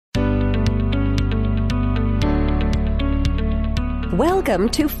Welcome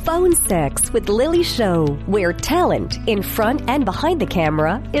to Phone Sex with Lily Show, where talent in front and behind the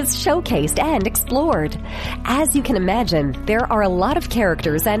camera is showcased and explored. As you can imagine, there are a lot of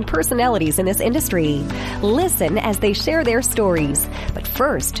characters and personalities in this industry. Listen as they share their stories. But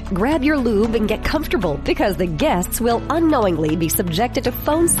first, grab your lube and get comfortable because the guests will unknowingly be subjected to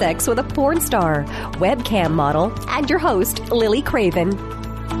phone sex with a porn star, webcam model, and your host, Lily Craven.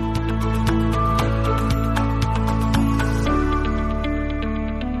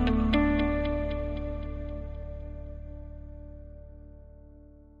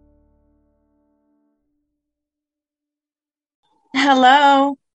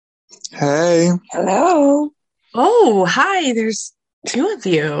 Hello. Hey. Hello. Oh, hi. There's two of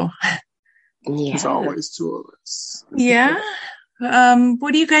you. Yeah. There's always two of us. Yeah.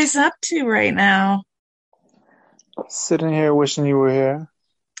 What are you guys up to right now? Sitting here wishing you were here.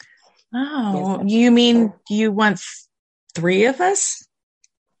 Oh, you mean you want three of us?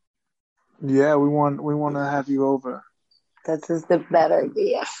 Yeah, we want to have you over. That is the better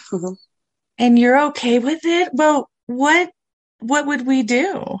idea. And you're okay with it? Well, what would we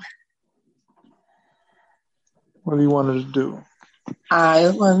do? What do you want to do?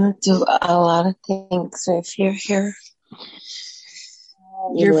 I want to do a lot of things if you're here.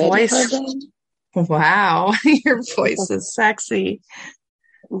 Your ready voice. for them? Wow, your voice is sexy.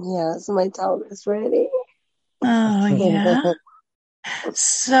 Yes, my towel is ready. Oh, yeah.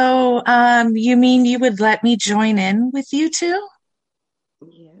 So, you mean you would let me join in with you two?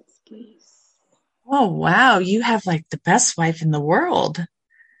 Yes, please. Oh, wow. You have like the best wife in the world.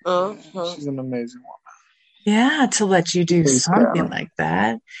 She's an amazing woman. Yeah, to let you do Please, something Karen. like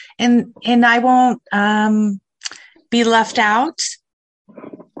that. And I won't be left out.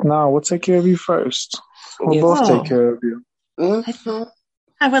 No, we'll take care of you first. We'll Yes. both Oh. take care of you.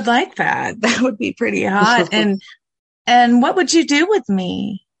 I would like that. That would be pretty hot. And what would you do with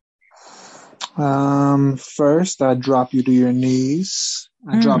me? First, I drop you to your knees.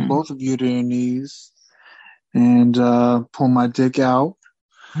 I drop both of you to your knees and pull my dick out.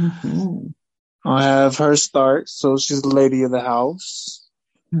 Mm-hmm. I'll have her start, so she's the lady of the house.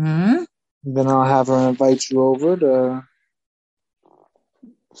 Mm-hmm. Then I'll have her invite you over to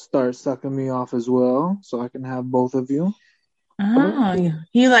start sucking me off as well, so I can have both of you. Oh,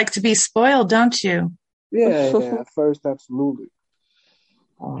 you like to be spoiled, don't you? Yeah, at first, absolutely.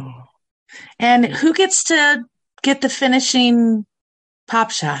 And who gets to get the finishing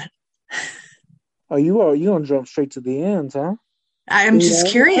pop shot? Oh, you gonna jump straight to the end, huh? I'm just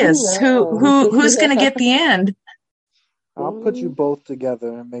curious. Who's going to get the end? I'll put you both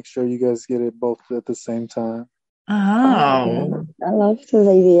together and make sure you guys get it both at the same time. Oh, I love the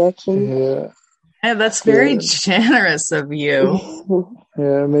idea, King. Yeah, that's very generous of you.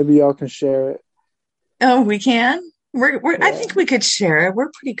 yeah. Maybe y'all can share it. Oh, we can? I think we could share it.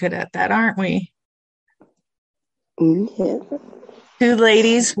 We're pretty good at that, aren't we? Yeah. Two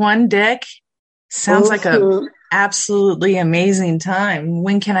ladies, one dick. Sounds like a absolutely amazing time.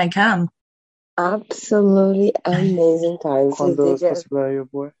 When can I come? Absolutely amazing time. Cuando es posible,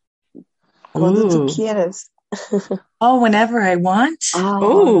 boy. Cuando tú Ooh. quieres. Oh, whenever I want?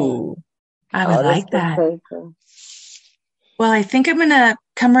 Oh, I would like that. Perfect. Well, I think I'm going to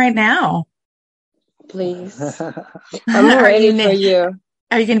come right now. Please. I'm ready for you.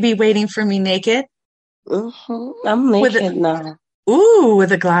 Are you going to be waiting for me naked? I'm naked now. Ooh,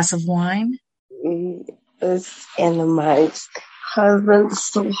 with a glass of wine? It's in my husband's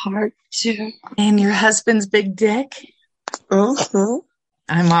so hard too. And your husband's big dick? I'm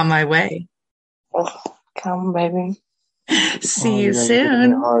on my way. Oh, come, baby. See you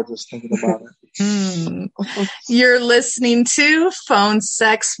soon. Hard just thinking about it. You're listening to Phone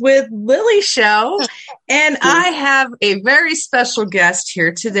Sex with Lily Show, and I have a very special guest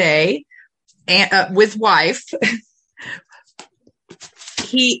here today, with wife.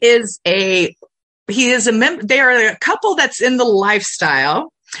 He is a member. They are a couple that's in the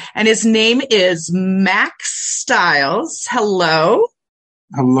lifestyle, and his name is Max Styles. Hello.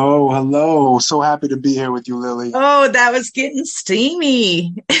 Hello. So happy to be here with you, Lily. Oh, that was getting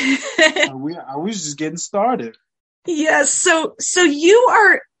steamy. Are we just getting started? Yes. So you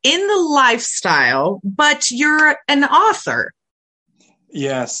are in the lifestyle, but you're an author.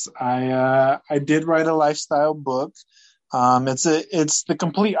 Yes, I did write a lifestyle book. It's the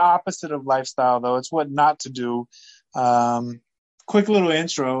complete opposite of lifestyle, though. It's what not to do. Quick little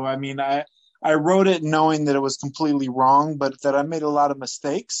intro. I mean, I wrote it knowing that it was completely wrong, but that I made a lot of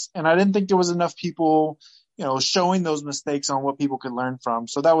mistakes, and I didn't think there was enough people, showing those mistakes on what people could learn from.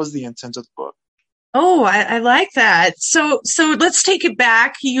 So that was the intent of the book. Oh, I like that. So let's take it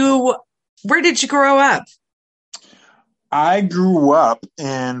back. Where did you grow up? I grew up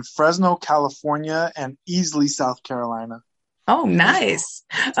in Fresno, California, and Easley, South Carolina. Oh, nice.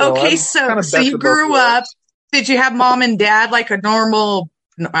 So Okay, I'm kind of so best you of both grew up. worlds. Did you have mom and dad like a normal?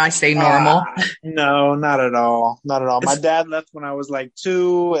 I say normal. No, not at all. Not at all. My It's- dad left when I was like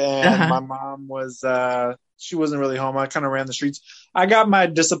 2, and Uh-huh. my mom was she wasn't really home. I kind of ran the streets. I got my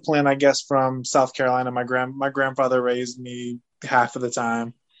discipline, I guess, from South Carolina. My grandfather raised me half of the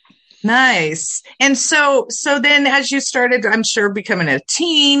time. Nice. And so then as you started, I'm sure becoming a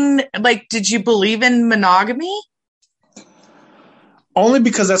teen, like, did you believe in monogamy? Only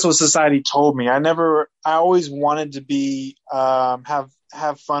because that's what society told me. I always wanted to be,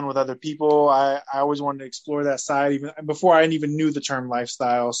 have fun with other people. I always wanted to explore that side even before I even knew the term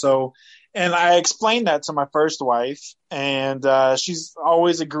lifestyle. So, and I explained that to my first wife, and she's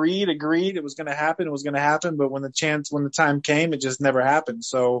always agreed. It was going to happen. It was going to happen. But when the time came, it just never happened.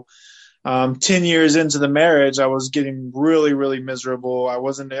 So, 10 years into the marriage, I was getting really, really miserable. I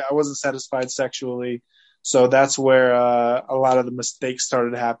wasn't satisfied sexually. So that's where a lot of the mistakes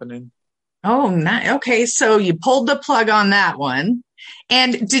started happening. Oh, nice. Okay, so you pulled the plug on that one.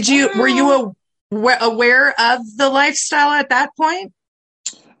 And were you aware of the lifestyle at that point?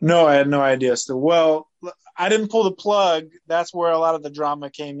 No, I had no idea. So, well, I didn't pull the plug. That's where a lot of the drama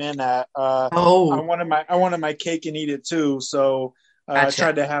came in at. Oh, I wanted my cake and eat it too. So I gotcha.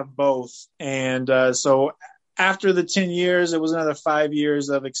 tried to have both. And so after the 10 years, it was another 5 years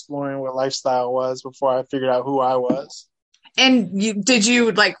of exploring what lifestyle was before I figured out who I was. And did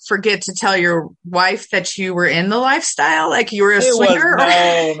you like forget to tell your wife that you were in the lifestyle? Like you were a swinger?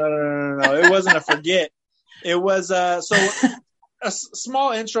 No. It wasn't a forget. It was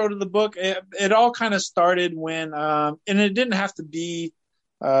small intro to the book. It all kind of started when, and it didn't have to be,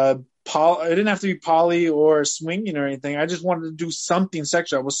 it didn't have to be poly or swinging or anything. I just wanted to do something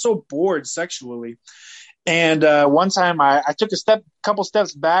sexual. I was so bored sexually. And one time I took couple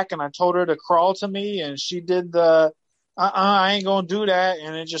steps back, and I told her to crawl to me, and she did the, I ain't gonna do that,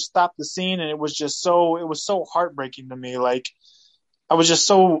 and it just stopped the scene. And it was so heartbreaking to me. Like I was just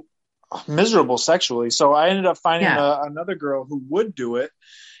so miserable sexually. So I ended up finding another girl who would do it.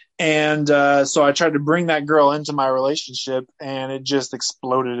 And so I tried to bring that girl into my relationship, and it just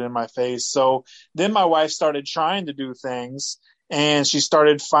exploded in my face. So then my wife started trying to do things, and she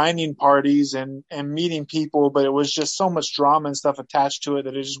started finding parties and meeting people, but it was just so much drama and stuff attached to it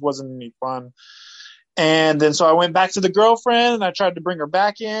that it just wasn't any fun. And then so I went back to the girlfriend, and I tried to bring her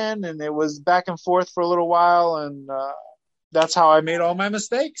back in, and it was back and forth for a little while. And that's how I made all my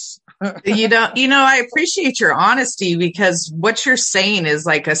mistakes. I appreciate your honesty, because what you're saying is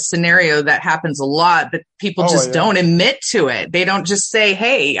like a scenario that happens a lot, but people just don't admit to it. They don't just say,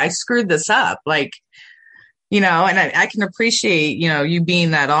 hey, I screwed this up. Like, and I can appreciate, you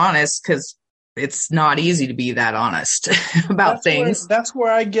being that honest, because it's not easy to be that honest about things. That's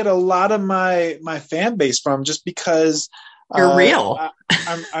where I get a lot of my fan base from, just because you're real.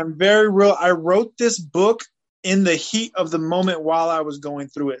 I'm very real. I wrote this book in the heat of the moment while I was going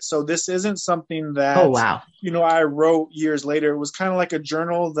through it. So this isn't something that, I wrote years later. It was kind of like a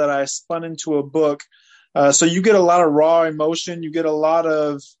journal that I spun into a book. So you get a lot of raw emotion. You get a lot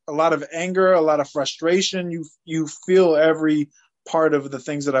of anger, a lot of frustration. You feel every part of the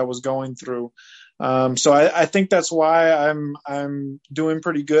things that I was going through. So I think that's why I'm doing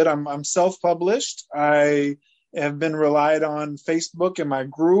pretty good. I'm self-published. I have been relied on Facebook and my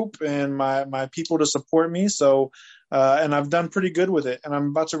group and my people to support me. So, and I've done pretty good with it, and I'm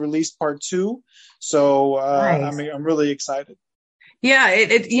about to release part 2. So, nice. I'm really excited. Yeah.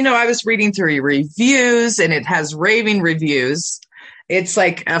 I was reading through your reviews, and it has raving reviews. It's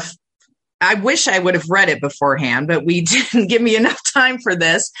like I wish I would have read it beforehand, but we didn't give me enough time for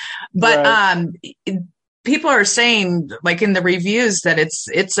this. But, people are saying, like in the reviews, that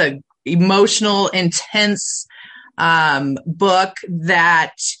it's a emotional, intense, book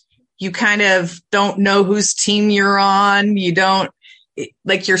that you kind of don't know whose team you're on. You don't,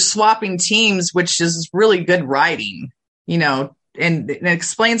 like, you're swapping teams, which is really good writing, and it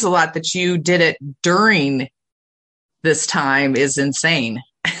explains a lot. That you did it during this time is insane.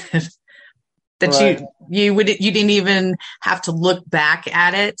 That you didn't even have to look back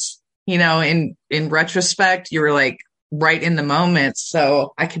at it, in retrospect. You were like right in the moment.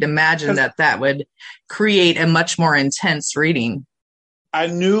 So I could imagine that would create a much more intense reading. I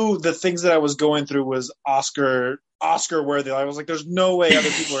knew the things that I was going through was Oscar worthy. I was like, there's no way other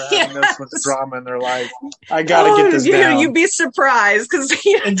people are having this much drama in their life. I got to get this down. You'd be surprised, because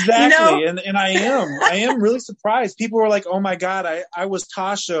exactly. And I am really surprised. People were like, oh my God, I was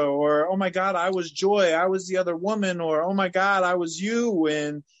Tasha, or oh my God, I was Joy. I was the other woman, or oh my God, I was you.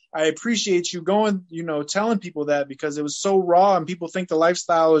 And I appreciate you going, telling people that, because it was so raw, and people think the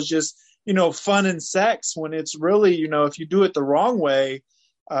lifestyle is just, fun and sex, when it's really, if you do it the wrong way,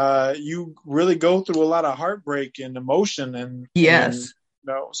 you really go through a lot of heartbreak and emotion Yes.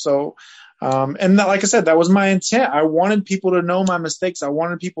 And like I said, that was my intent. I wanted people to know my mistakes. I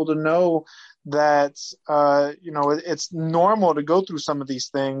wanted people to know that, it's normal to go through some of these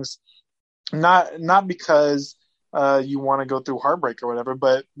things, not because you want to go through heartbreak or whatever,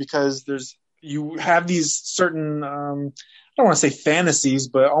 but because you have these certain, I don't want to say fantasies,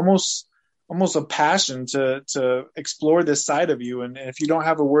 but almost a passion to explore this side of you. And if you don't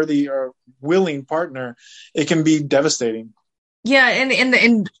have a worthy or willing partner, it can be devastating. Yeah.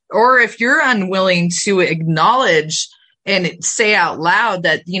 And or if you're unwilling to acknowledge and say out loud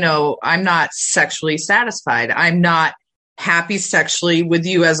that, I'm not sexually satisfied, I'm not happy sexually with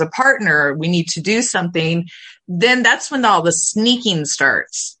you as a partner, we need to do something, then that's when all the sneaking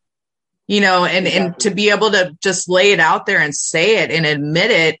starts, Exactly. and to be able to just lay it out there and say it and admit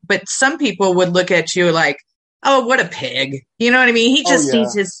it. But some people would look at you like, oh, what a pig. You know what I mean? He just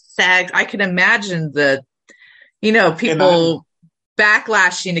needs his sex. I can imagine people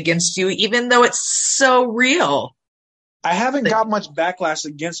backlashing against you, even though it's so real. I haven't got much backlash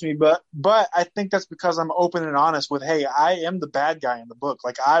against me, but I think that's because I'm open and honest with, hey, I am the bad guy in the book.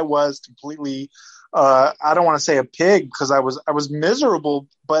 Like, I was completely, I don't want to say a pig, because I was miserable,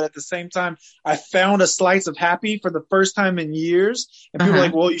 but at the same time, I found a slice of happy for the first time in years. And people are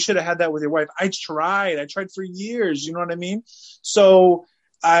like, well, you should have had that with your wife. I tried for years. You know what I mean? So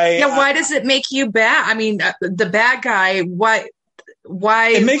why does it make you bad? I mean, the bad guy, why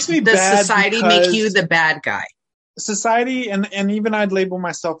it makes me does bad society make you the bad guy? Society, and even I'd label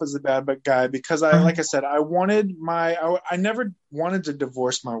myself as a bad guy, because like I said, I never wanted to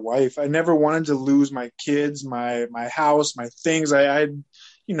divorce my wife. I never wanted to lose my kids, my house, my things. I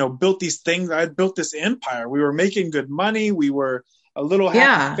built these things. I built this empire. We were making good money. We were a little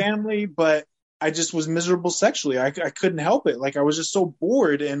happy family, but I just was miserable sexually. I couldn't help it. Like, I was just so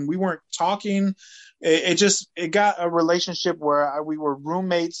bored, and we weren't talking. It got a relationship where we were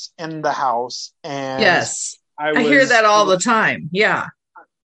roommates in the house, and yes. I hear that all the time. Yeah.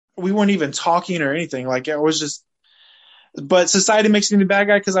 We weren't even talking or anything. Like, it was just, but society makes me the bad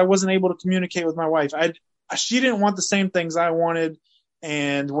guy because I wasn't able to communicate with my wife. She didn't want the same things I wanted.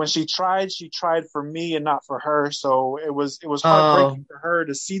 And when she tried for me and not for her. So it was heartbreaking for her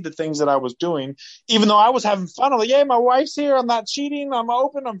to see the things that I was doing, even though I was having fun. I'm like, yeah, my wife's here. I'm not cheating. I'm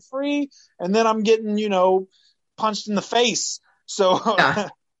open. I'm free. And then I'm getting, punched in the face. So, yeah.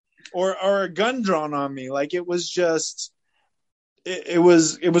 or a gun drawn on me. Like, it was just, it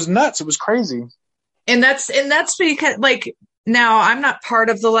was nuts. It was crazy. And that's because, like, now I'm not part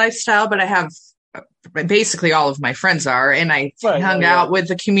of the lifestyle, but I have, basically all of my friends are, and I hung out with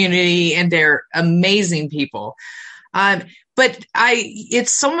the community, and they're amazing people. But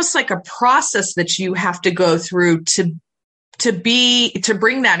it's almost like a process that you have to go through to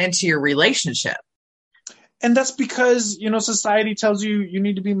bring that into your relationship. And that's because, society tells you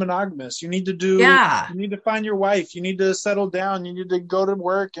need to be monogamous. You need to you need to find your wife. You need to settle down. You need to go to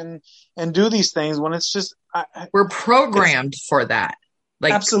work and do these things, when it's just, we're programmed for that.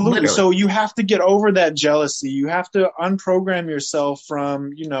 Like, absolutely. Literally. So you have to get over that jealousy. You have to unprogram yourself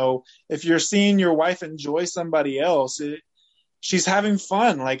from, if you're seeing your wife enjoy somebody else, she's having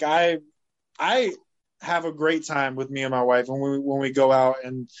fun. Like, I have a great time with me and my wife when we go out,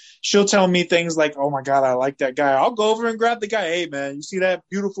 and she'll tell me things like, oh my God, I like that guy. I'll go over and grab the guy. Hey man, you see that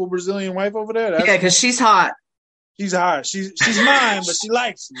beautiful Brazilian wife over there? Yeah, because she's hot. She's hot. She's mine, but she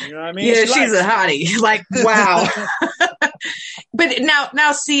likes you. You know what I mean? Yeah, she's a hottie. Like, wow. But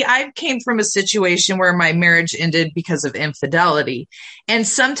now, see, I came from a situation where my marriage ended because of infidelity. And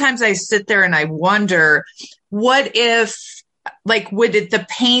sometimes I sit there and I wonder, what if, like, would the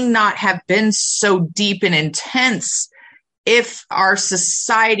pain not have been so deep and intense if our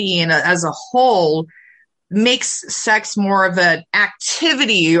society and as a whole makes sex more of an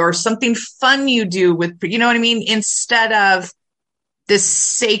activity or something fun you do with, you know what I mean? Instead of this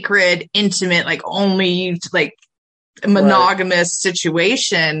sacred, intimate, like, only like monogamous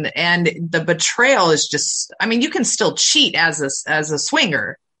situation. And the betrayal is just, I mean, you can still cheat as a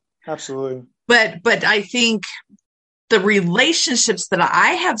swinger. Absolutely. But I think the relationships that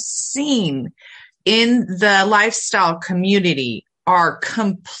I have seen in the lifestyle community are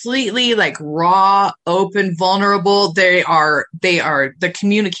completely, like, raw, open, vulnerable. They are the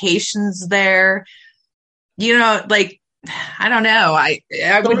communications there, like, I don't know.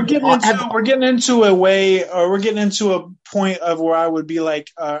 We're getting into a point of where I would be like,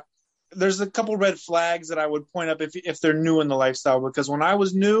 there's a couple red flags that I would point up if they're new in the lifestyle, because when I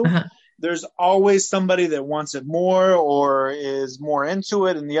was new, there's always somebody that wants it more or is more into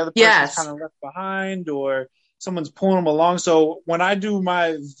it, and the other person's kind of left behind, or someone's pulling them along. So when I do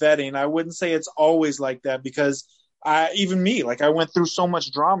my vetting, I wouldn't say it's always like that, because I went through so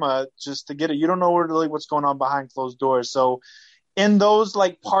much drama just to get it. You don't know really what's going on behind closed doors. So in those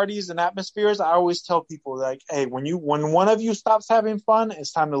like parties and atmospheres, I always tell people like, hey, when one of you stops having fun,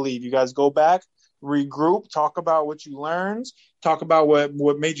 it's time to leave. You guys go back, regroup, talk about what you learned, talk about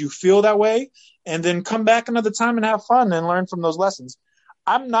what made you feel that way, and then come back another time and have fun and learn from those lessons.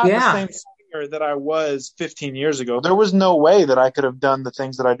 I'm not the same singer that I was 15 years ago. There was no way that I could have done the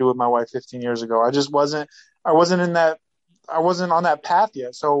things that I do with my wife 15 years ago. I wasn't on that path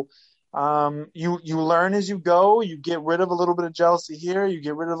yet. So you learn as you go. You get rid of a little bit of jealousy here, you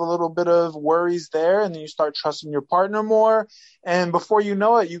get rid of a little bit of worries there, and then you start trusting your partner more. And before you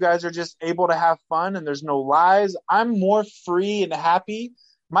know it, you guys are just able to have fun, and there's no lies. I'm more free and happy.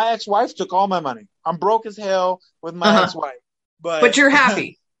 My ex-wife took all my money. I'm broke as hell with my ex-wife, but you're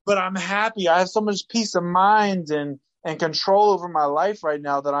happy. But I'm happy. I have so much peace of mind and control over my life right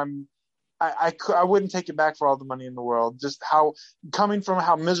now that I wouldn't take it back for all the money in the world. Just coming from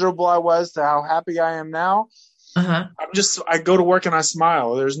how miserable I was to how happy I am now. I go to work and I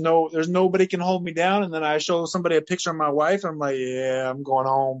smile. There's nobody can hold me down. And then I show somebody a picture of my wife. I'm like, yeah, I'm going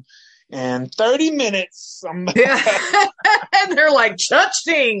home in 30 minutes. And they're like,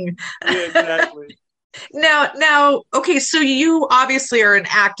 touching. Yeah, exactly. Now, okay, so you obviously are an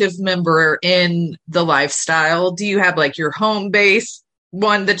active member in the lifestyle. Do you have like your home base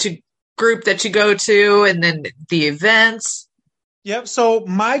group that you go to, and then the events? Yep. So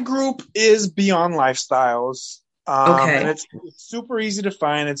my group is Beyond Lifestyles. And it's super easy to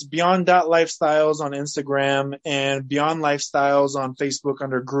find. It's Beyond.Lifestyles on Instagram and Beyond Lifestyles on Facebook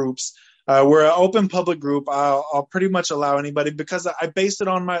under groups. We're an open public group. I'll pretty much allow anybody, because I base it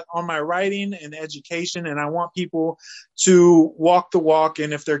on my writing and education, and I want people to walk the walk.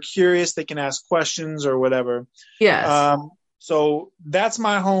 And if they're curious, they can ask questions or whatever. Yes. So that's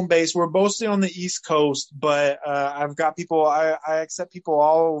my home base. We're mostly on the East Coast, but I've got people. I accept people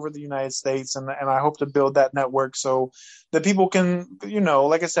all over the United States, and I hope to build that network so that people can,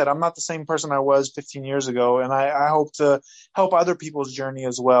 like I said, I'm not the same person I was 15 years ago, and I hope to help other people's journey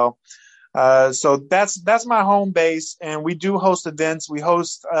as well. So that's my home base, and we do host events. We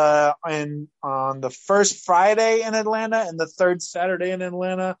host on the first Friday in Atlanta and the third Saturday in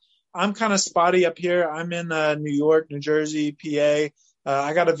Atlanta. I'm kind of spotty up here. I'm in New York, New Jersey, PA.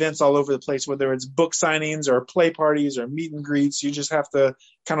 I got events all over the place, whether it's book signings or play parties or meet and greets. You just have to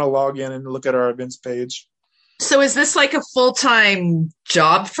kind of log in and look at our events page. So is this like a full-time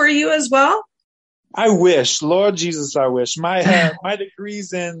job for you as well? I wish, Lord Jesus, I wish. My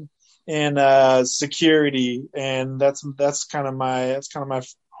degree's in security, and that's kind of my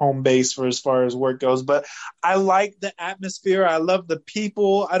home base for as far as work goes. But I like the atmosphere. I love the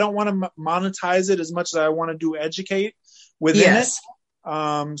people. I don't want to monetize it as much as I want to do educate within it.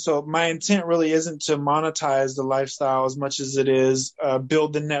 So my intent really isn't to monetize the lifestyle as much as it is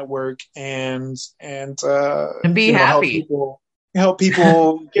build the network and be happy. Help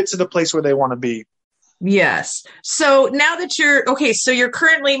people get to the place where they want to be. Yes. So now that you're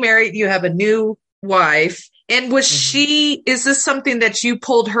currently married, you have a new wife. And is this something that you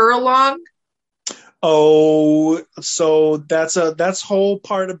pulled her along? Oh, so that's whole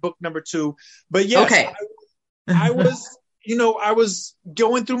part of book number 2. But yes, okay. I was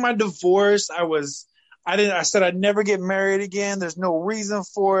going through my divorce. I said I'd never get married again. There's no reason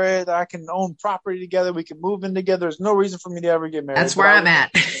for it. I can own property together. We can move in together. There's no reason for me to ever get married. That's where I'm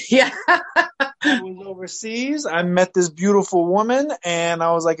at. Yeah. I was overseas. I met this beautiful woman, and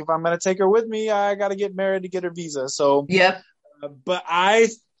I was like, if I'm going to take her with me, I got to get married to get her visa. So, yep. But I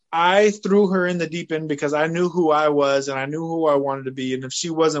threw her in the deep end because I knew who I was and I knew who I wanted to be. And if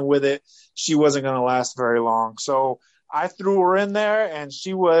she wasn't with it, she wasn't going to last very long. So I threw her in there, and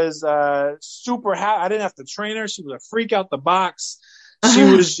she was super happy. I didn't have to train her. She was a freak out the box. She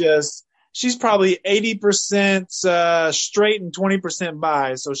was she's probably 80% straight and 20%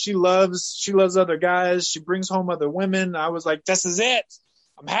 bi. So she loves other guys. She brings home other women. I was like, this is it.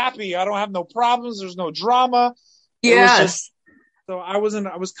 I'm happy. I don't have no problems. There's no drama. Yes. So I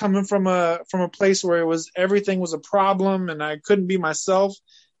was coming from a place where everything was a problem, and I couldn't be myself.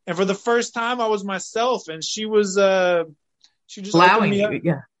 And for the first time I was myself, and she just allowing me up.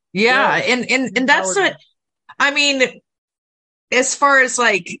 Yeah. And that's what, I mean, as far as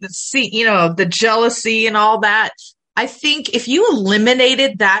like, the jealousy and all that, I think if you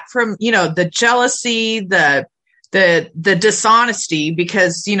eliminated that from, the jealousy, the the dishonesty,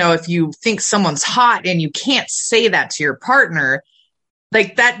 because, you know, if you think someone's hot and you can't say that to your partner,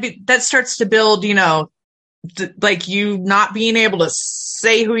 like that starts to build, you know, like you not being able to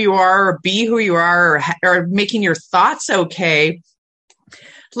say who you are or be who you are, or making your thoughts okay.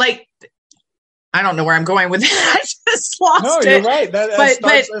 Like, I don't know where I'm going with that. I just lost it. No, you're right.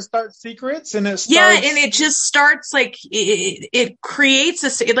 That starts secrets, and it starts. Yeah, and it just starts like it creates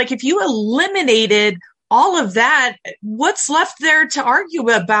like if you eliminated all of that, what's left there to argue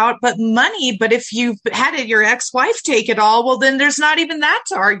about but money? But if you've had your ex-wife take it all, well, then there's not even that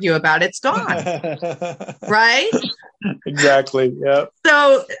to argue about. It's gone. Right? Exactly. Yeah.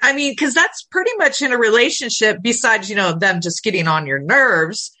 So, I mean, because that's pretty much in a relationship, besides, you know, them just getting on your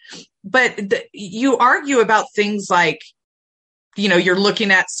nerves. But you argue about things like, you know, you're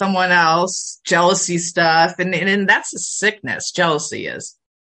looking at someone else, jealousy stuff. And that's a sickness. Jealousy is.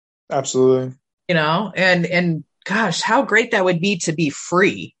 Absolutely. You know, and gosh, how great that would be to be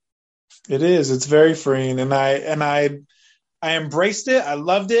free. It is. It's very freeing. And I embraced it. I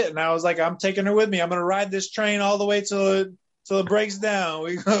loved it. And I was like, I'm taking her with me. I'm going to ride this train all the way till it breaks down.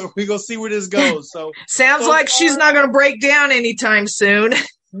 We go see where this goes. So sounds like she's not going to break down anytime soon.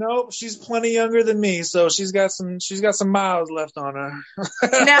 Nope, she's plenty younger than me, so she's got some miles left on her.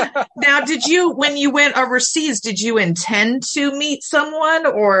 now, did you, when you went overseas, did you intend to meet someone,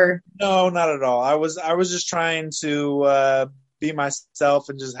 or? No, not at all. I was just trying to be myself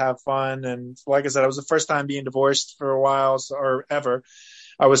and just have fun. And like I said, I was the first time being divorced for a while, or ever.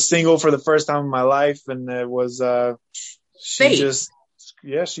 I was single for the first time in my life, and it was she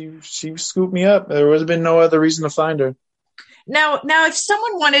scooped me up. There would have been no other reason to find her. Now, if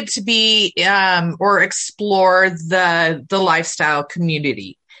someone wanted to be or explore the lifestyle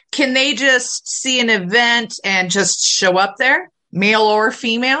community, can they just see an event and just show up there, male or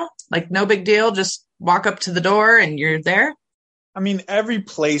female? Like, no big deal, just walk up to the door and you're there? I mean, every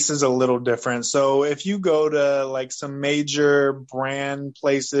place is a little different. So if you go to like some major brand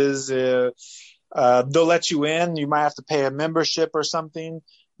places, they'll let you in. You might have to pay a membership or something.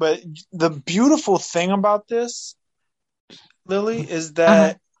 But the beautiful thing about this, Lily, is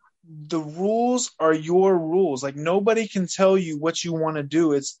that the rules are your rules. Like, nobody can tell you what you want to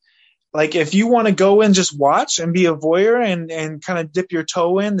do. It's like, if you want to go and just watch and be a voyeur and kind of dip your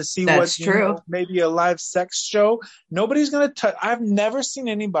toe in to see what's true, maybe a live sex show, nobody's going to touch. I've never seen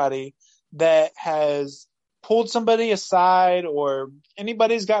anybody that has pulled somebody aside, or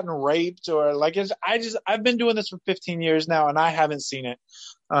anybody's gotten raped, or like, I've been doing this for 15 years now, and I haven't seen it.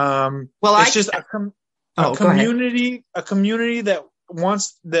 It's just a community that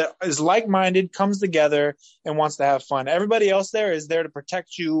is like-minded, comes together and wants to have fun. Everybody else there is there to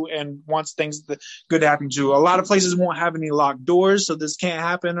protect you and wants things good to happen to you. A lot of places won't have any locked doors, so this can't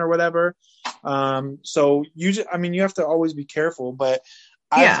happen or whatever. So you have to always be careful, but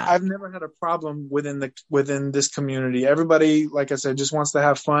I've never had a problem within this community. Everybody, like I said, just wants to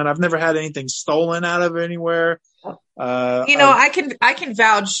have fun. I've never had anything stolen out of anywhere. I can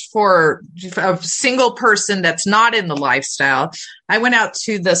vouch for a single person that's not in the lifestyle. I went out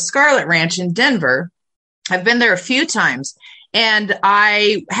to the Scarlet Ranch in Denver. I've been there a few times, and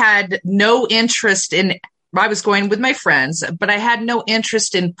I had no interest in, I was going with my friends, but I had no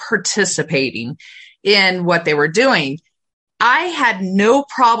interest in participating in what they were doing. I had no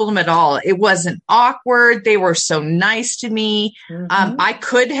problem at all. It wasn't awkward. They were so nice to me. Mm-hmm. I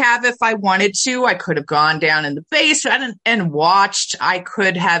could have, if I wanted to, I could have gone down in the basement and watched. I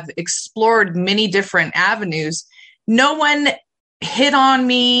could have explored many different avenues. No one hit on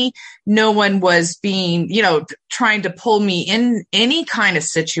me. No one was being, trying to pull me in any kind of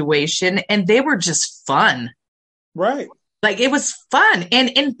situation. And they were just fun. Right. Like, it was fun.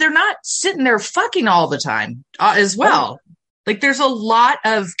 And they're not sitting there fucking all the time as well. Right. Like, there's a lot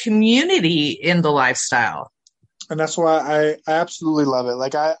of community in the lifestyle. And that's why I absolutely love it.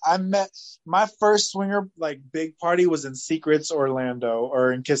 Like, I met my first swinger, like, big party was in Secrets, Orlando,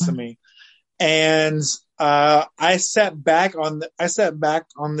 or in Kissimmee. And I sat back on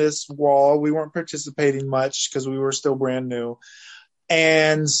this wall. We weren't participating much because we were still brand new.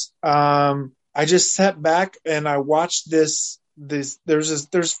 And I just sat back and I watched this.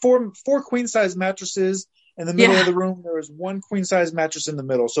 There's four queen size mattresses. In the middle of the room, there was one queen size mattress in the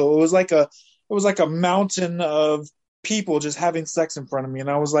middle. So it was like a mountain of people just having sex in front of me.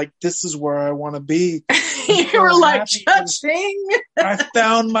 And I was like, this is where I want to be. You were like, touching. I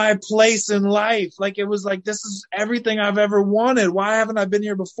found my place in life. Like, it was like, this is everything I've ever wanted. Why haven't I been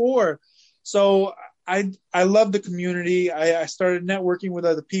here before? So I love the community. I started networking with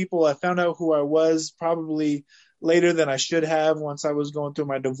other people. I found out who I was probably later than I should have once I was going through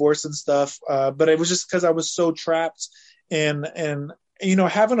my divorce and stuff. But it was just because I was so trapped in,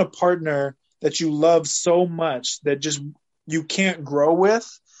 having a partner that you love so much that just you can't grow with.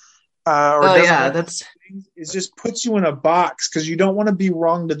 It just puts you in a box because you don't want to be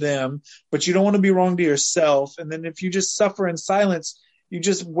wrong to them, but you don't want to be wrong to yourself. And then if you just suffer in silence, you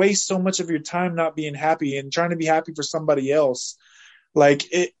just waste so much of your time not being happy and trying to be happy for somebody else. Like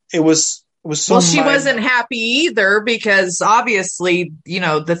it was so. Well, she wasn't happy either because obviously,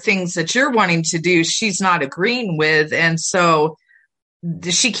 the things that you're wanting to do, she's not agreeing with. And so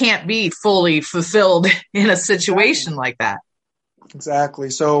she can't be fully fulfilled in a situation like that. Exactly.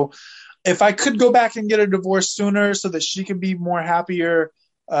 So if I could go back and get a divorce sooner so that she could be more happier,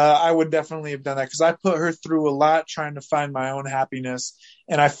 I would definitely have done that because I put her through a lot trying to find my own happiness.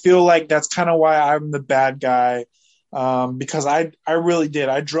 And I feel like that's kind of why I'm the bad guy, because I really did.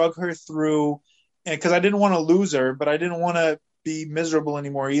 I drug her through because I didn't want to lose her, but I didn't want to be miserable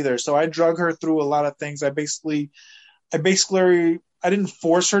anymore either. So I drug her through a lot of things. I didn't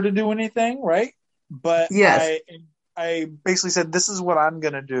force her to do anything, right? But yes. I basically said, this is what I'm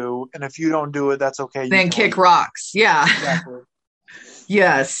going to do. And if you don't do it, that's okay. Then kick rocks. Yeah. Exactly.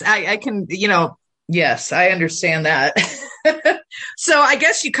 Yes. I can, yes, I understand that. So I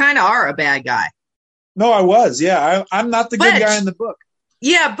guess you kind of are a bad guy. No, I was. Yeah. I'm not the good guy in the book.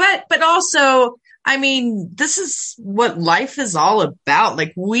 Yeah. But also, I mean, this is what life is all about.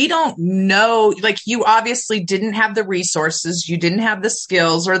 Like, we don't know, like, you obviously didn't have the resources. You didn't have the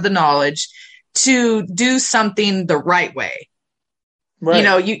skills or the knowledge to do something the right way.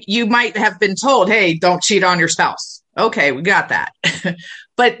 Right. You might have been told, hey, don't cheat on your spouse. Okay, we got that.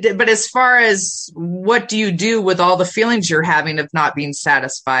 but as far as what do you do with all the feelings you're having of not being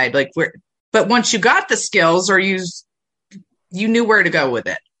satisfied? But once you got the skills or you knew where to go with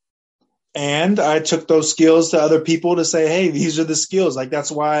it. And I took those skills to other people to say, hey, these are the skills. Like,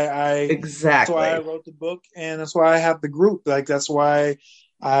 that's why I wrote the book. And that's why I have the group. Like, that's why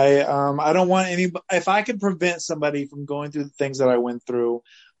I don't want if I could prevent somebody from going through the things that I went through,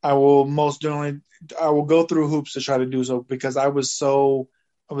 I will go through hoops to try to do so because I was so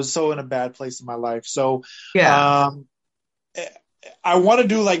in a bad place in my life. So, yeah. I want to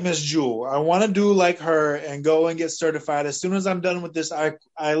do like Miss Jewel. I want to do like her and go and get certified. As soon as I'm done with this, I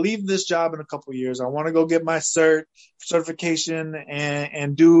leave this job in a couple of years. I want to go get my certification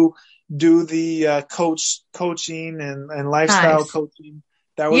and do the coaching and lifestyle coaching.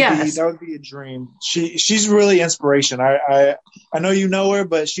 That would be a dream. She's really inspiration. I know you know her,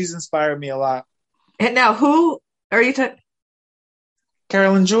 but she's inspired me a lot. And now, who are you talking?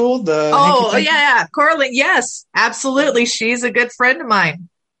 Carolyn Jewell, yeah, Carolyn. Yes, absolutely. She's a good friend of mine.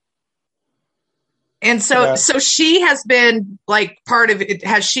 And so she has been like part of it.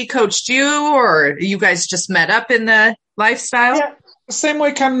 Has she coached you, or you guys just met up in the lifestyle? Yeah, same way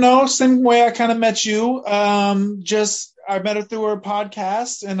I kind of met you. I met her through her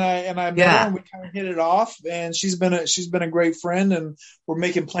podcast, and I met her, and we kind of hit it off. And she's been a great friend, and we're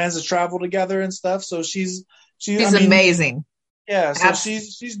making plans to travel together and stuff. So she's amazing. Yeah, so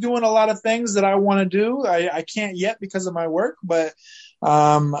she's doing a lot of things that I want to do. I can't yet because of my work, but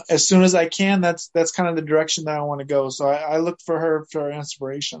as soon as I can, that's kind of the direction that I want to go. So I look for her for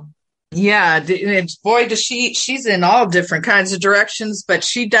inspiration. Yeah, boy, does she's in all different kinds of directions, but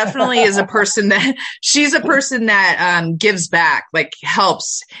she definitely is a person that gives back, like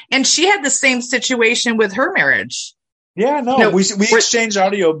helps. And she had the same situation with her marriage. Yeah, no, we exchanged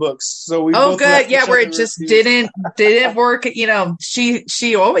audiobooks. So we both good. Yeah, where it just didn't work.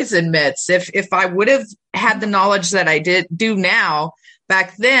 She always admits if I would have had the knowledge that I do now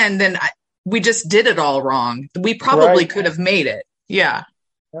back then we just did it all wrong. We probably could have made it. Yeah.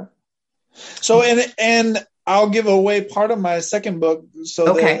 So, and I'll give away part of my second book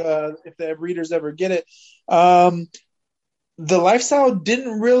so that if the readers ever get it, the lifestyle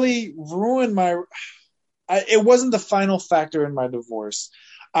didn't really ruin it wasn't the final factor in my divorce.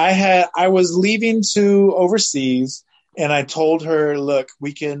 I was leaving to overseas, and I told her, look,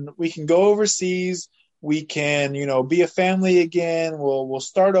 we can go overseas. We can, be a family again. We'll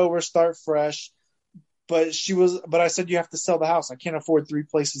start over, start fresh. But I said, you have to sell the house. I can't afford 3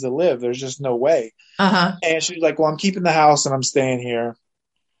 places to live. There's just no way. Uh-huh. And she's like, well, I'm keeping the house and I'm staying here.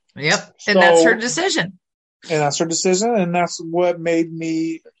 Yep. And that's her decision. And that's her decision. And that's what made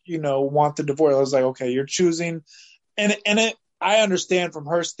me, want the divorce. I was like, okay, you're choosing. I understand from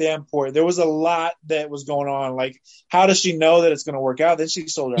her standpoint, there was a lot that was going on. Like, how does she know that it's going to work out? Then she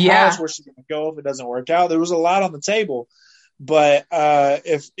sold her house. Where's she going to go if it doesn't work out? There was a lot on the table. But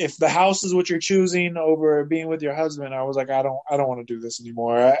if the house is what you're choosing over being with your husband, I was like, I don't want to do this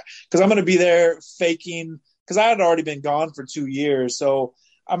anymore because I'm going to be there faking because I had already been gone for 2 years. So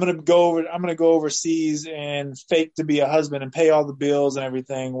I'm gonna go overseas and fake to be a husband and pay all the bills and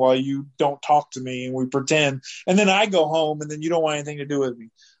everything while you don't talk to me and we pretend. And then I go home and then you don't want anything to do with me.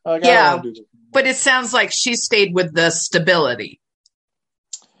 Like, I don't want to do this. But it sounds like she stayed with the stability.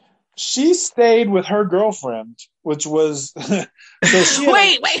 She stayed with her girlfriend, which was so she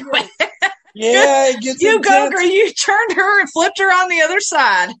wait. Yeah, it gets you intense. go, girl. You turned her and flipped her on the other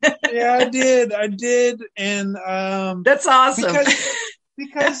side. Yeah, I did, and that's awesome.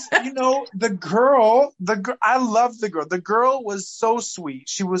 Because the girl, I love the girl. The girl was so sweet.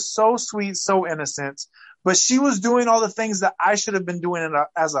 She was so sweet, so innocent, but she was doing all the things that I should have been doing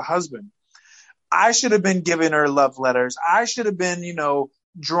as a husband. I should have been giving her love letters. I should have been,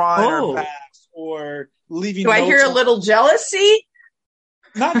 drawing her paths or leaving. Do I hear a little jealousy?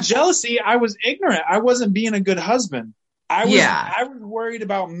 Not jealousy. I was ignorant. I wasn't being a good husband. I was worried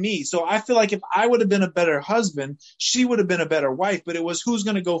about me. So I feel like if I would have been a better husband, she would have been a better wife. But it was who's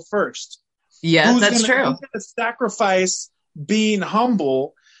going to go first. Yeah, that's true. Who's going to sacrifice being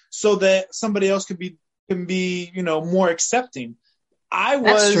humble so that somebody else can be more accepting.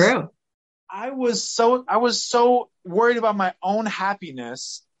 That's true. I was so worried about my own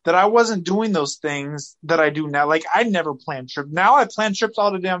happiness that I wasn't doing those things that I do now. Like, I never planned trips. Now I plan trips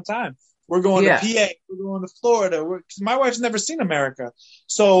all the damn time. We're going to PA. We're going to Florida. Cause my wife's never seen America.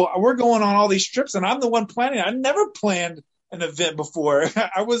 So we're going on all these trips and I'm the one planning. I never planned an event before.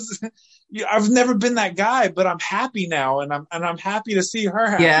 I've never been that guy, but I'm happy now. And I'm happy to see her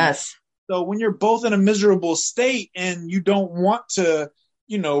happy. Yes. So when you're both in a miserable state and you don't want to,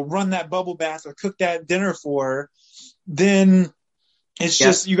 run that bubble bath or cook that dinner for her, then it's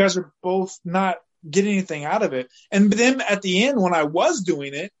just, you guys are both not getting anything out of it. And then at the end, when I was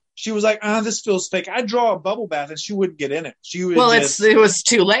doing it, she was like, this feels fake. I draw a bubble bath and she wouldn't get in it. She would it was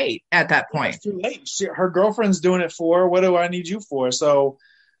too late at that point. It's too late. Her girlfriend's doing it for her. What do I need you for? So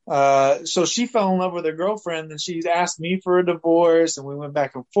she fell in love with her girlfriend and she asked me for a divorce and we went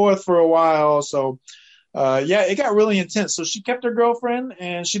back and forth for a while. So it got really intense. So she kept her girlfriend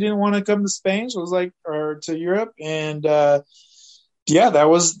and she didn't want to come to Spain. She was or to Europe. And, that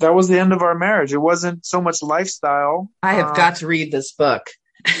was the end of our marriage. It wasn't so much lifestyle. I have got to read this book.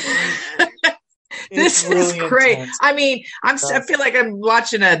 This is great. Intense. I mean, I feel like I'm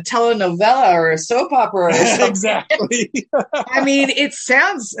watching a telenovela or a soap opera or something. Exactly. I mean, it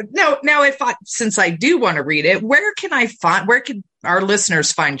sounds now since I do want to read it, where can our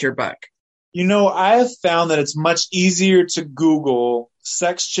listeners find your book? I have found that it's much easier to Google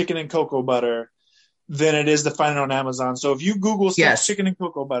sex, chicken, and cocoa butter than it is to find it on Amazon. So if you Google sex, chicken, and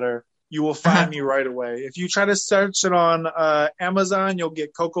cocoa butter, you will find me right away. If you try to search it on Amazon, you'll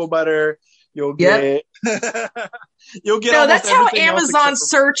get cocoa butter. You'll get you'll get. No, that's how Amazon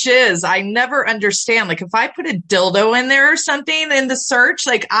search is. I never understand. Like if I put a dildo in there or something in the search,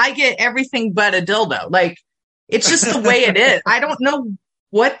 like I get everything but a dildo. Like it's just the way it is. I don't know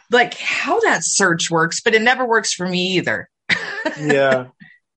how that search works, but it never works for me either. Yeah.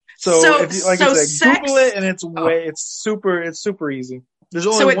 So if you, like I said, Google it and it's super easy. There's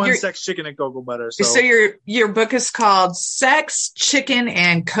only one sex, chicken, and cocoa butter. So your book is called Sex, Chicken,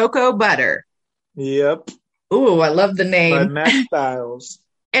 and Cocoa Butter. Yep. Ooh, I love the name. By Matt Stiles.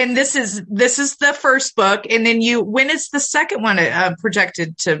 And this is the first book, and then when is the second one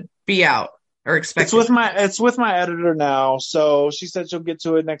projected to be out or expected? It's with my editor now. So she said she'll get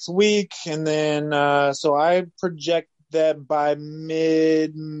to it next week, and then so I project that by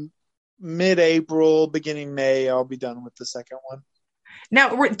mid-April, beginning May, I'll be done with the second one.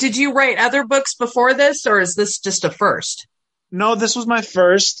 Now, did you write other books before this, or is this just a first? No, this was my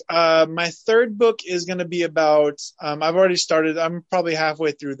first. My third book is going to be about, I've already started. I'm probably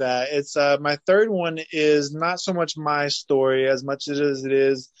halfway through that. It's my third one is not so much my story as much as it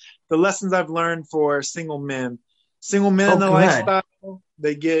is the lessons I've learned for single men. Single men in the lifestyle,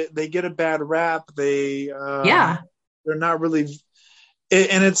 they get a bad rap. They're not really,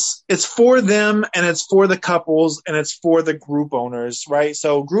 and it's for them and it's for the couples and it's for the group owners, right?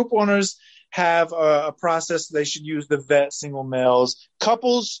 So group owners have a process they should use to vet single males.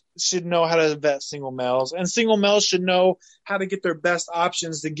 Couples should know how to vet single males, and single males should know how to get their best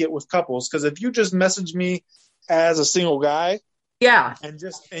options to get with couples. Because if you just message me as a single guy, and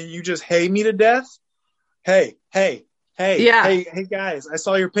you just hate me to death, hey guys, I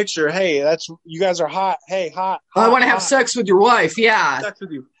saw your picture. Hey, you guys are hot. Hey, hot. I want to have sex with your wife. Yeah, sex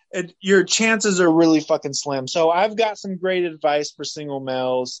with you. And your chances are really fucking slim. So I've got some great advice for single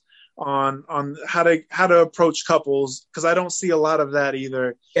males on how to approach couples, because I don't see a lot of that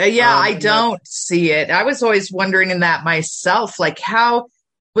either. I don't see it. I was always wondering in that myself, like how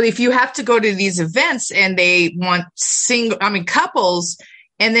Well, if you have to go to these events and they want couples,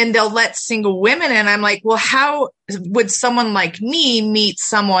 and then they'll let single women in, I'm like, well, how would someone like me meet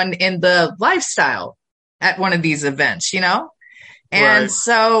someone in the lifestyle at one of these events, And Right.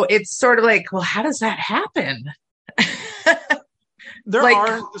 so it's sort of like, well, how does that happen? There Like-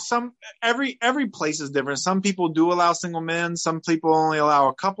 are some, every place is different. Some people do allow single men. Some people only allow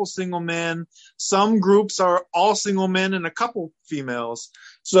a couple single men. Some groups are all single men and a couple females.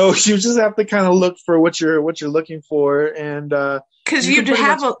 So you just have to kind of look for what you're looking for. And, Because You you can pretty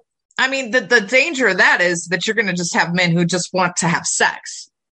have much- the danger of that is that you're going to just have men who just want to have sex.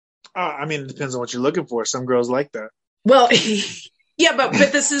 it depends on what you're looking for. Some girls like that. Well, yeah, but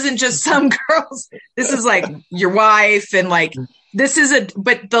this isn't just some girls. This is like your wife and like,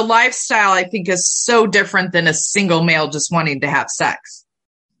 but the lifestyle I think is so different than a single male just wanting to have sex.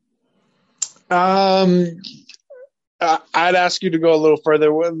 I'd ask you to go a little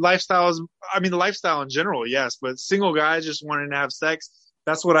further. Lifestyle in general, yes, but single guys just wanting to have sex,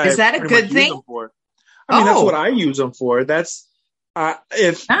 that's what Is that a pretty good much use thing? them for. That's Oh. what I use them for. That's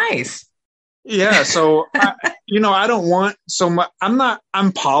Nice. yeah. So I don't want so much.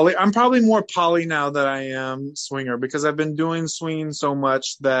 I'm poly. I'm probably more poly now than I am swinger because I've been doing swinging so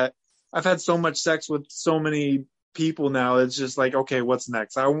much that I've had so much sex with so many people now. It's just like, okay, what's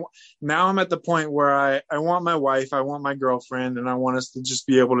next? Now I'm at the point where I want my wife, I want my girlfriend, and I want us to just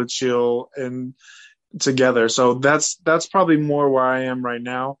be able to chill and together. So that's probably more where I am right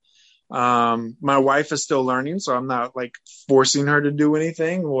now. My wife is still learning, so I'm not like forcing her to do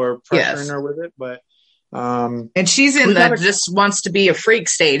anything or pressuring her with it, but And she's in We the gotta- just wants to be a freak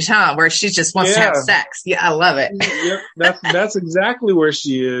stage, huh? Where she just wants to have Yeah. sex. Yeah, I love it. Yep, that's exactly where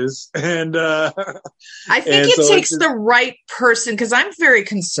she is. And I think And it so takes it's the right person because I'm very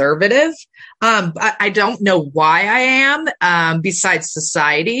conservative. I don't know why I am. Besides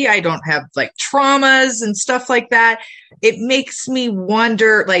society, I don't have like traumas and stuff like that. It makes me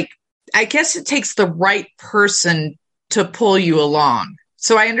wonder, like, I guess it takes the right person to pull you along.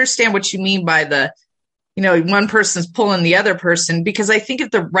 So I understand what you mean by one person's pulling the other person, because I think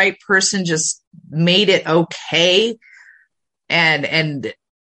if the right person just made it okay, and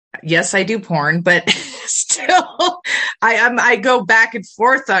yes, I do porn, but still, I go back and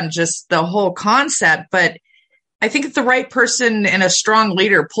forth on just the whole concept. But I think if the right person and a strong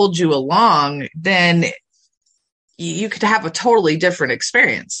leader pulled you along, then you could have a totally different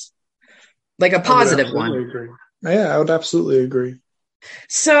experience, like a positive one. Agree. Yeah, I would absolutely agree.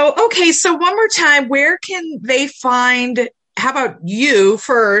 So, okay. So one more time, where can they find, how about you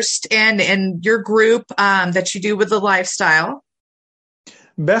first and your group that you do with the lifestyle?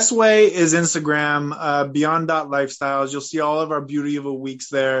 Best way is Instagram, beyond.lifestyles. You'll see all of our beauty of a weeks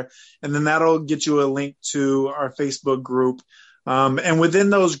there. And then that'll get you a link to our Facebook group. And within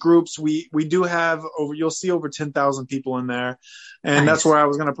those groups, we do have you'll see over 10,000 people in there. And Nice. that's where I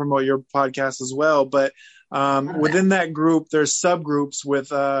was going to promote your podcast as well. But within that group, there's subgroups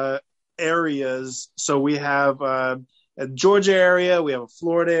with areas. So we have a Georgia area, we have a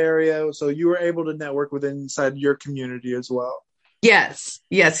Florida area. So you were able to network inside your community as well. Yes.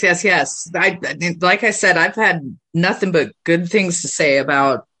 Like I said, I've had nothing but good things to say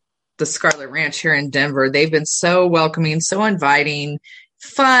about the Scarlet Ranch here in Denver. They've been so welcoming, so inviting,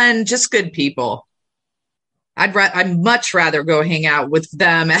 fun, just good people. I'd much rather go hang out with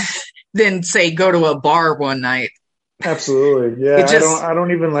them than say go to a bar one night. Absolutely. Yeah. I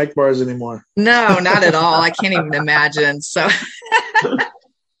don't even like bars anymore. No, not at all. I can't even imagine. So,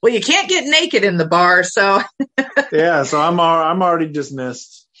 well, you can't get naked in the bar. So, Yeah. So I'm already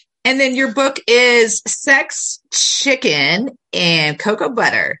dismissed. and then your book is Sex, Chicken, and Cocoa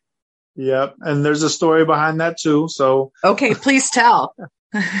Butter. Yep. And there's a story behind that too. So, Okay, please tell.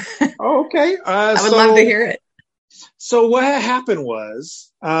 okay. I would love to hear it. So what had happened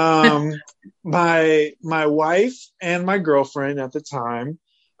was, my wife and my girlfriend at the time,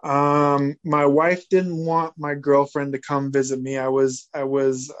 my wife didn't want my girlfriend to come visit me. I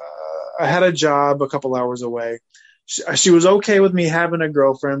had a job a couple hours away. She was okay with me having a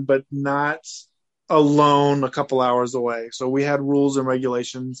girlfriend, but not alone a couple hours away. So we had rules and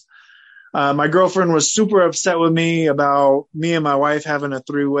regulations. My girlfriend was super upset with me about me and my wife having a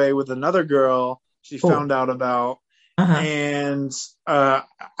three-way with another girl she found out about. Uh-huh. And I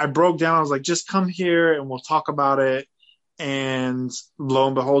broke down. I was like, just come here and we'll talk about it. And lo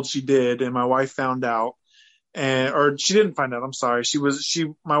and behold, she did. And my wife found out. Or she didn't find out. I'm sorry.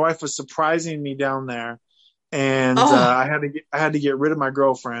 My wife was surprising me down there. And I had to get rid of my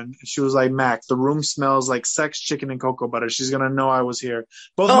girlfriend. She was like, Mac, the room smells like sex, chicken, and cocoa butter. She's going to know I was here.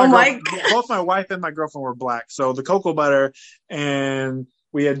 Both my wife and my girlfriend were black. So the cocoa butter and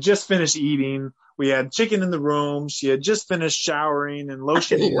We had just finished eating. We had chicken in the room. She had just finished showering and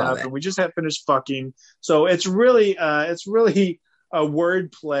lotioning up, and we just had finished fucking. So it's really a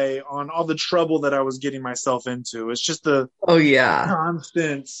word play on all the trouble that I was getting myself into. It's just the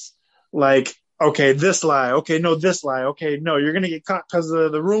constant, like, okay, this lie. Okay, no, this lie. Okay, no, you're gonna get caught because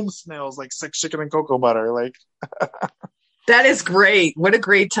the room smells like sex, chicken, and cocoa butter. Like, that is great. What a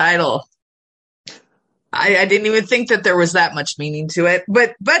great title. I didn't even think that there was that much meaning to it.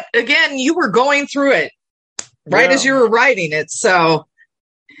 But again, you were going through it right as you were writing it. So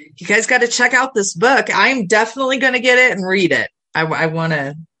you guys got to check out this book. I'm definitely going to get it and read it. I want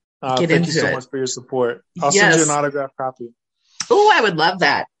to get into it. Thank you so much for your support. I'll send you an autographed copy. Oh, I would love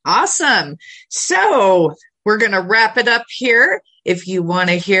that. Awesome. So we're going to wrap it up here. If you want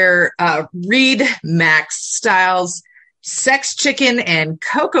to hear read Max Stiles' Sex, Chicken, and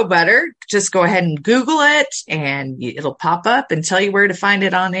Cocoa Butter, just go ahead and Google it and it'll pop up and tell you where to find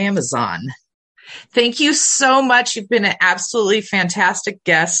it on Amazon. Thank you so much. You've been an absolutely fantastic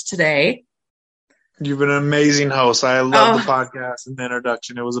guest today. You've been an amazing host. I love the podcast and the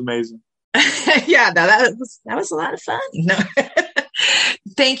introduction. It was amazing. Yeah, no, that was a lot of fun. No.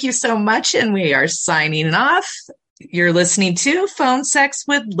 Thank you so much. And we are signing off. You're listening to Phone Sex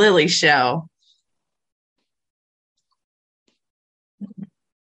with Lily Show.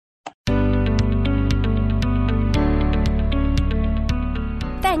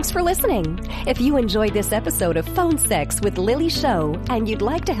 Thanks for listening. If you enjoyed this episode of Phone Sex with Lily Show and you'd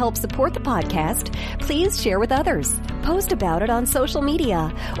like to help support the podcast, please share with others, post about it on social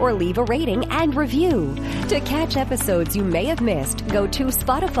media, or leave a rating and review. To catch episodes you may have missed, go to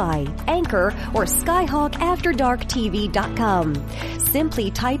Spotify, Anchor, or SkyhawkAfterDarkTV.com. Simply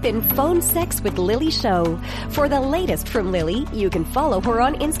type in Phone Sex with Lily Show. For the latest from Lily, you can follow her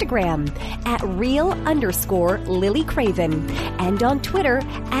on Instagram at @real_Lily Craven and on Twitter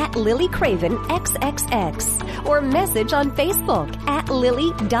at LilyCravenXXX, or message on Facebook at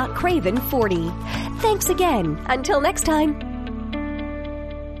Lily.Craven40. Thanks again. Until next time.